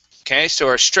interview. Okay. So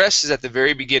our stress is at the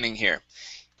very beginning here.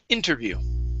 Interview.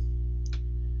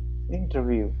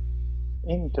 Interview.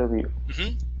 Interview.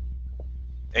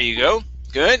 There you go.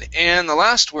 Good. And the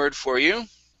last word for you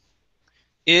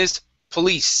is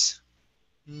police.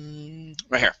 Right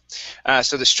here.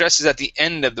 So the stress is at the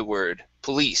end of the word.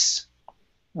 Police.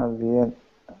 At the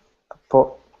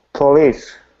end.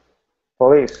 Police.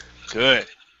 Police. Good.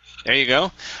 There you go.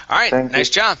 All right. Nice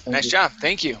job. Nice job.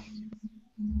 Thank you.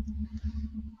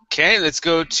 Okay, let's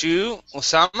go to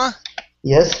Osama.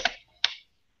 Yes.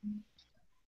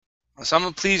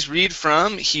 Osama, please read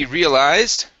from he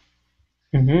realized.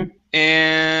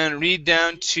 And read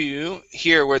down to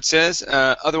here where it says,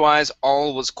 otherwise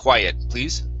all was quiet,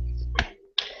 please.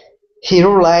 He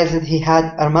realized that he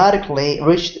had automatically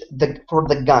reached for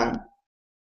the gun.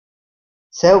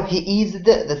 So he eased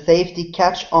the safety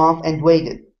catch off and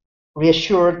waited,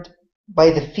 reassured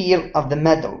by the feel of the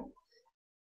metal.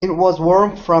 It was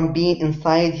warm from being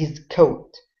inside his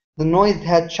coat. The noise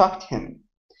had shocked him,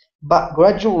 but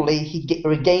gradually he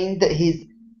regained his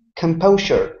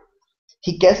composure.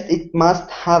 He guessed it must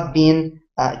have been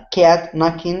a cat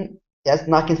knocking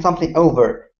something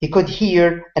over. He could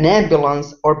hear an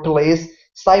ambulance or police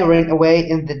siren away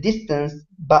in the distance,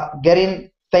 but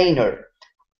getting fainter.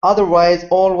 Otherwise,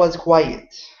 all was quiet.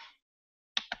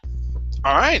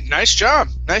 All right, nice job,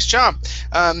 nice job.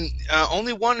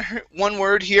 Only one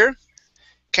word here,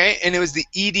 okay, and it was the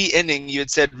ed ending. You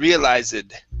had said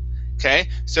realized, okay,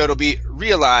 so it'll be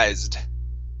realized.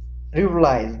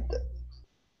 Realized.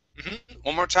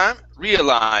 One more time,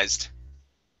 realized.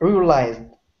 Realized.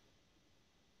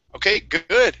 Okay,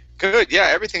 good, good. Yeah,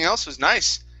 everything else was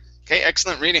nice. Okay,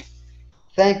 excellent reading.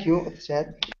 Thank you,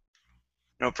 Chad.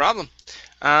 No problem.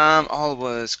 All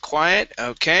was quiet.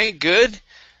 Okay, good.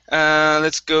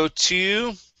 Let's go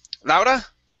to Laura.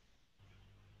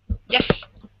 Yes.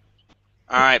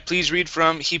 All right, please read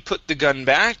from he put the gun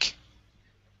back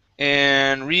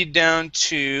and read down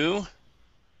to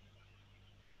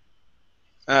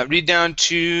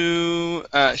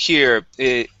here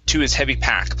to his heavy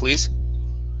pack, please.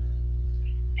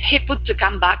 He put the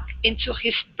gun back into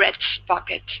his breast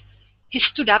pocket. He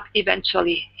stood up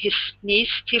eventually, his knees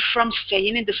stiff from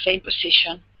staying in the same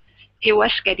position. He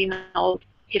was getting old,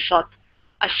 he thought,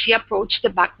 as he approached the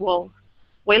back wall.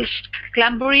 Whilst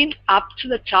clambering up to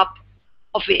the top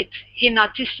of it, he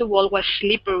noticed the wall was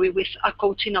slippery with a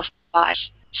coating of ice.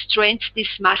 Strange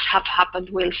this must have happened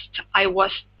whilst I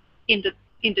was in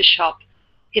the shop,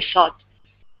 he thought.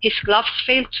 His gloves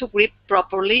failed to grip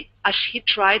properly as he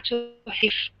tried to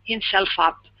lift himself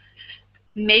up,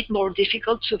 made more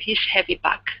difficult to his heavy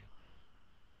back.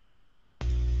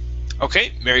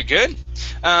 Okay, very good.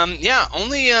 Yeah,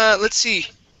 only let's see,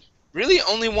 really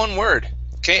only one word.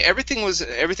 Okay, everything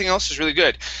else was really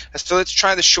good. So let's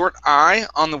try the short I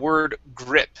on the word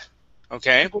grip.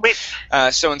 Okay, Grip,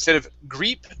 so instead of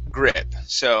grip, grip.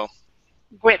 So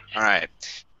grip. all right,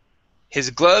 his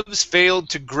gloves failed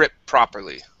to grip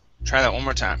properly. Try that one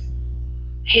more time.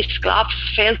 His gloves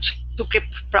failed to grip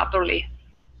properly.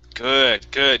 Good,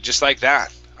 good, just like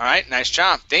that. All right, nice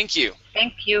job. Thank you.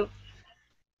 Thank you.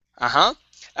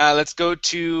 Let's go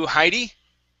to Heidi.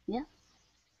 Yeah.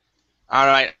 All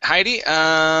right, Heidi.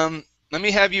 Let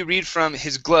me have you read from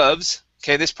his gloves.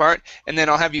 Okay, this part, and then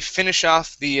I'll have you finish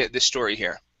off the story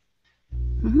here.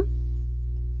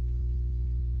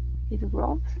 His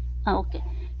gloves. Okay.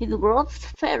 His gloves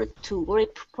failed to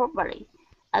grip properly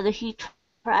as he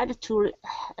tried to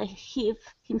heave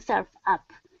himself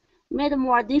up, made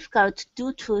more difficult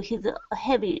due to his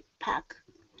heavy pack.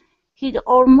 He'd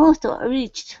almost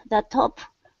reached the top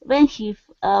when he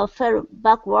fell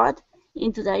backward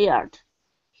into the yard.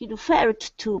 He'd failed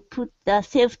to put the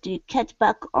safety catch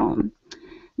back on.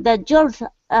 The jolt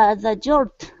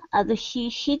as he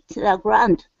hit the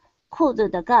ground caused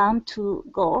the gun to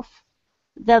go off.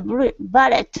 The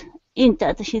bullet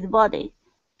entered his body,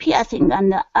 piercing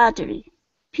an artery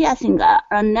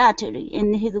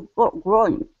in his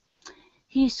groin.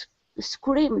 He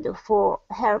screamed for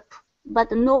help,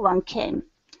 but no one came.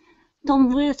 Tom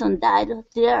Wilson died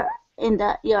there in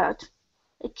the yard,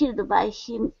 killed by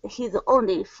his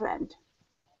only friend.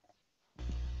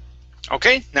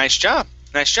 Okay, nice job.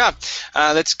 Nice job.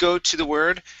 Let's go to the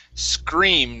word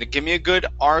screamed. Give me a good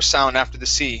R sound after the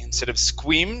C. Instead of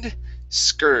squeamed,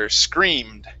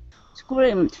 screamed.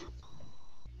 Screamed.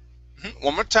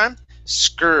 One more time.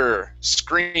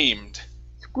 Screamed.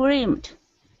 Screamed.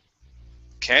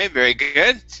 Okay, very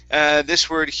good. This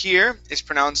word here is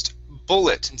pronounced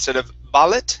bullet instead of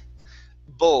bullet.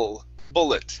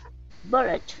 Bullet.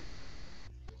 Bullet.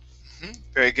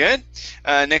 Very good.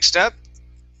 Next up,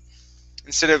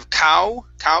 instead of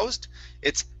caused,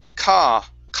 it's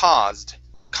caused.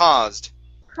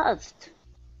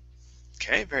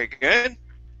 Okay, very good.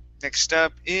 Next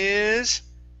up is,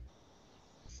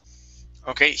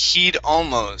 okay, he'd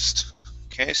almost.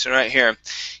 Okay, so right here,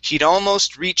 he'd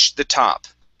almost reached the top.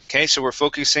 Okay, so we're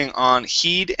focusing on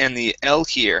he'd and the L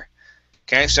here.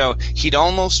 Okay, so he'd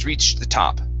almost reached the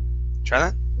top. Try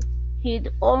that. He'd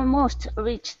almost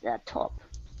reached the top.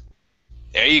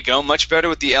 There you go, much better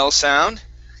with the L sound.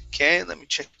 Okay, let me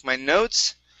check my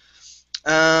notes.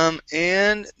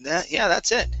 And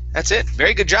that's it. That's it.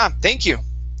 Very good job. Thank you.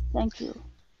 Thank you.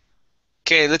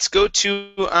 Okay, let's go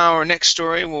to our next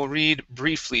story. We'll read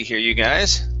briefly here, you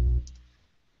guys.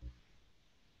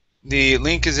 The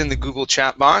link is in the Google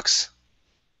chat box.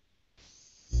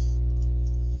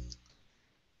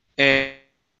 And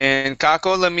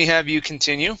Kako, let me have you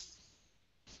continue.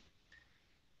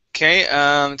 Okay,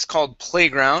 it's called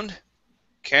Playground.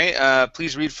 Okay,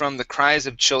 please read from The Cries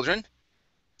of Children.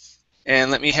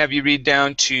 And let me have you read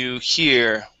down to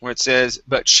here where it says,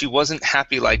 but she wasn't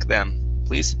happy like them.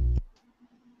 Please.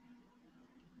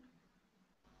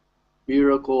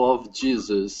 Miracle of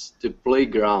Jesus, the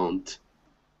playground.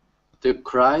 The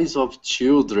cries of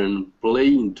children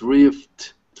playing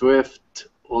drift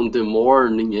on the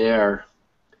morning air.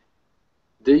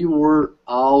 They were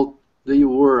out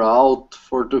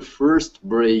for the first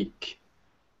break.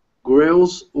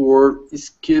 Girls were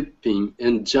skipping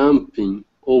and jumping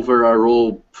over a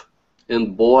rope,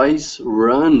 and boys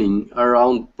running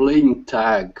around playing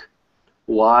tag,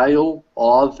 while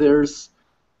others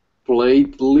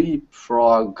played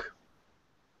leapfrog.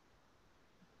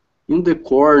 In the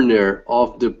corner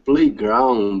of the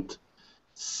playground,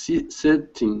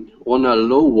 sitting on a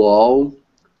low wall,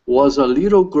 was a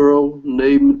little girl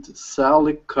named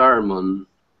Sally Carman.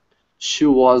 She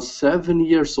was 7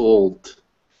 years old.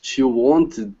 She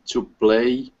wanted to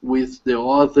play with the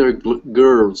other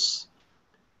girls,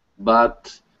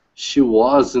 but she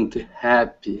wasn't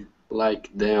happy like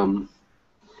them.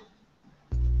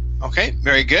 Okay,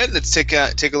 very good. Let's take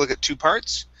a look at two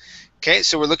parts. Okay,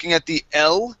 so we're looking at the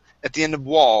L at the end of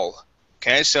wall.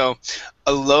 Okay, so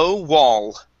a low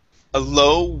wall. A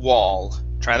low wall.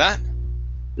 Try that.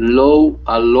 A low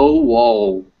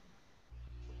wall.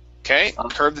 Okay,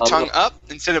 curve the tongue up.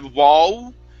 Instead of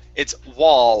wall, it's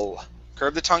wall.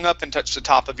 Curve the tongue up and touch the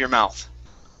top of your mouth.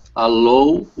 A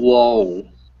low wall.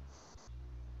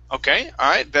 Okay, all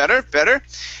right, better.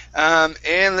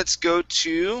 And let's go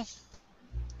to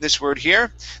this word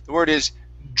here. The word is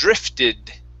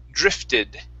drifted.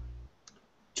 Drifted.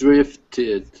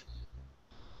 Drifted.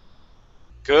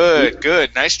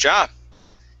 Good. Nice job.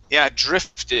 Yeah,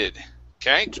 drifted.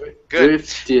 Okay, good.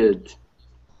 Drifted.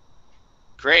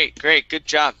 Great. Good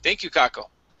job. Thank you, Kako.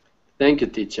 Thank you,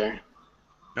 teacher.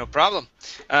 No problem.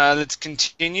 Let's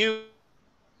continue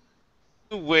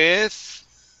with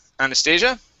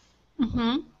Anastasia.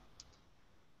 Mm-hmm.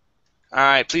 All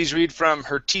right, please read from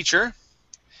her teacher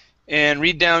and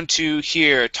read down to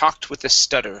here, talked with a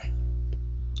stutter.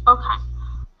 Okay.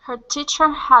 Her teacher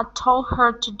had told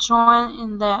her to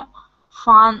join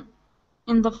fun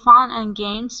in the fun and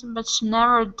games, but she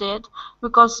never did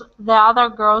because the other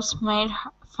girls made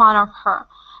fun of her.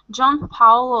 John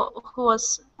Paulo, who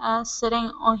was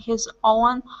sitting on his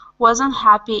own, wasn't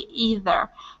happy either.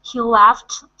 He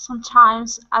laughed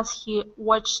sometimes as he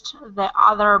watched the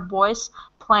other boys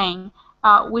playing,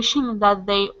 wishing that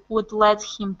they would let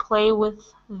him play with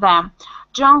them.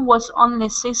 John was only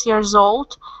 6 years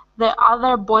old. The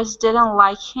other boys didn't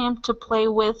like him to play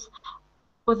with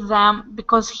them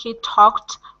because he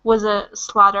talked with a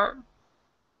stutter.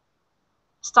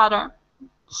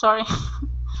 Sorry.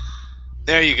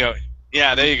 There you go.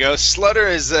 Yeah, there you go. Slutter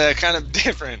is kind of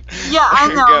different. Yeah, I There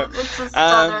you know. go. It's a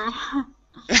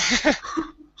stutter.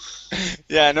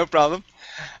 Yeah, no problem.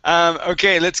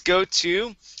 Okay, let's go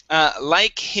to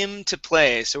like him to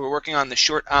play. So we're working on the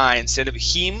short I. Instead of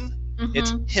him,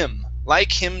 it's him.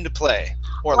 Like him to play.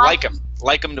 Or like him.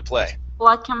 Like him to play.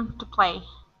 Like him to play.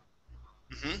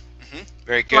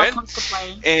 Very good. Like him to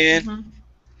play. And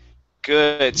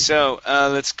good. So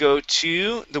let's go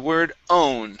to the word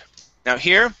own. Now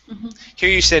here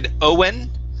you said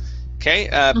Owen. Okay,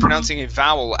 pronouncing a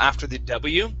vowel after the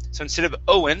W. So instead of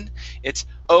Owen, it's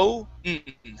O-N.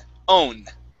 Own.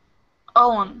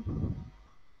 Owen.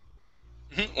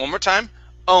 One more time.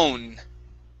 Own.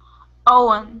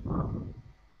 Owen.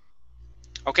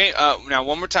 Okay, now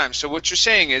one more time. So what you're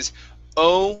saying is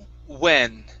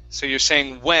when. So you're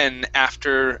saying when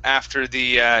after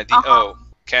the O.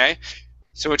 Okay.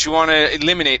 So what you want to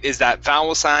eliminate is that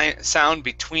vowel sound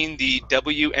between the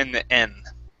W and the N.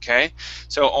 Okay.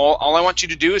 So all I want you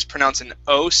to do is pronounce an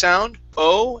O sound,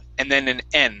 O, and then an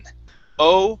N.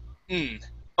 O-N.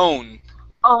 Own.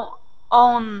 Oh,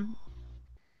 own.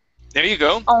 There you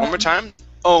go. Own. One more time.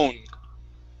 Own.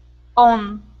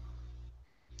 Own.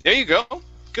 There you go.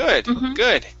 Good.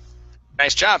 Good.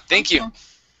 Nice job. Thank you.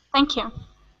 Thank you.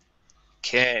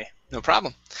 Okay. No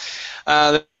problem.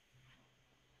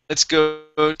 Let's go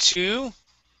to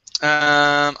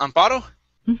Amparo.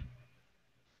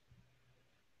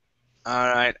 All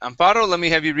right. Amparo, let me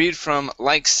have you read from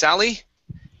Like Sally.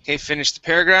 Okay, finish the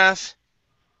paragraph.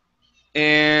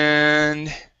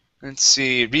 And let's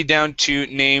see. Read down to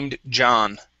named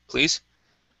John, please.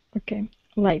 Okay.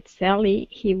 Like Sally,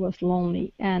 he was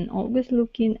lonely and always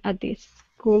looking at the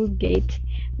school gate,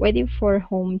 waiting for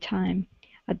home time.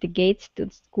 At the gates to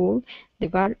the school, the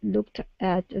guard looked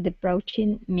at the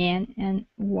approaching man and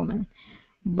woman.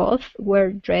 Both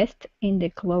were dressed in the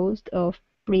clothes of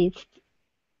priests.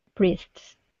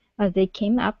 As they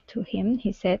came up to him,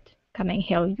 he said, "Can I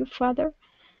help you, father?"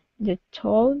 The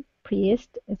tall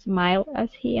priest smiled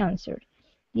as he answered,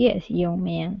 "Yes, young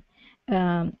man.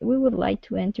 We would like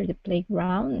to enter the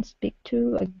playground and speak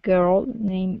to a girl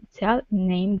named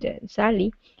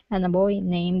Sally and a boy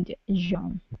named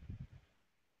John."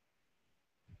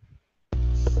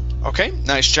 Okay,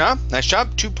 nice job. Nice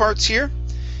job. 2 parts here.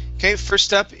 Okay,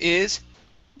 first up is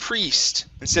priest.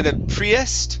 Instead of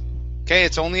priest, okay,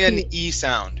 it's only an E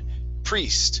sound.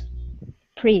 Priest.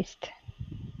 Priest.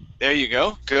 There you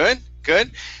go. Good.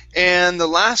 And the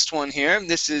last one here,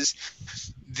 this is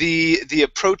the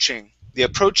approaching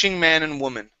man and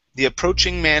woman. The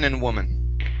approaching man and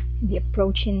woman. The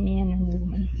approaching man and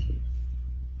woman.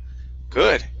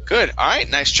 Good. All right,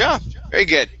 nice job. Very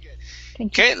good.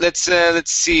 Okay, let's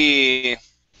see. We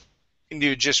can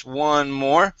do just one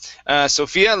more.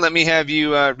 Sophia, let me have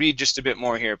you read just a bit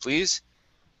more here, please,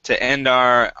 to end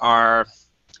our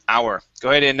hour. Go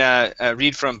ahead and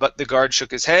read from "But the guard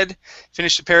shook his head."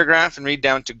 Finish the paragraph and read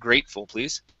down to "grateful,"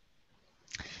 please.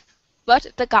 But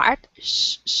the guard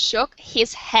shook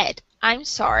his head. "I'm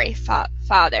sorry,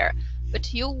 father,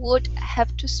 but you would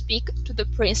have to speak to the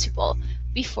principal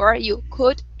before you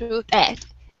could do that."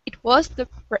 It was the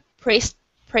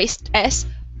priestess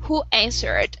who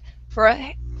answered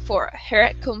for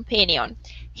her companion.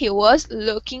 He was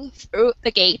looking through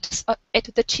the gates at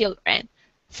the children.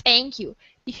 "Thank you.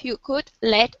 If you could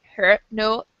let her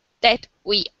know that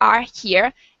we are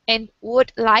here and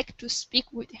would like to speak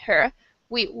with her,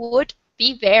 We would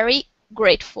be very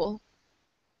grateful.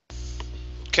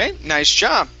 Okay, nice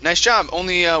job. Nice job.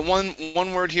 Only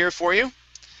one word here for you.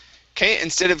 Okay,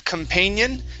 instead of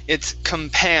companion, it's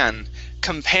companion.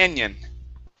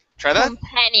 Try that.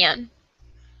 Companion.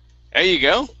 There you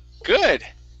go. Good.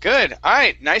 Good. All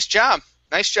right. Nice job.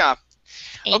 Nice job.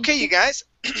 Okay, you guys.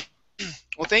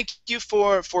 Well, thank you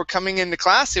for coming into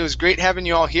class. It was great having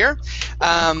you all here.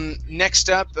 Next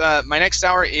up, my next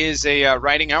hour is a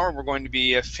writing hour. We're going to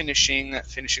be finishing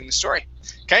the story.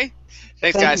 Okay.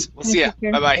 Thanks, guys. We'll see you.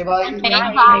 Bye-bye. Bye-bye. Bye.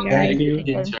 Bye, guys. Thank you, Take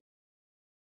care. teacher.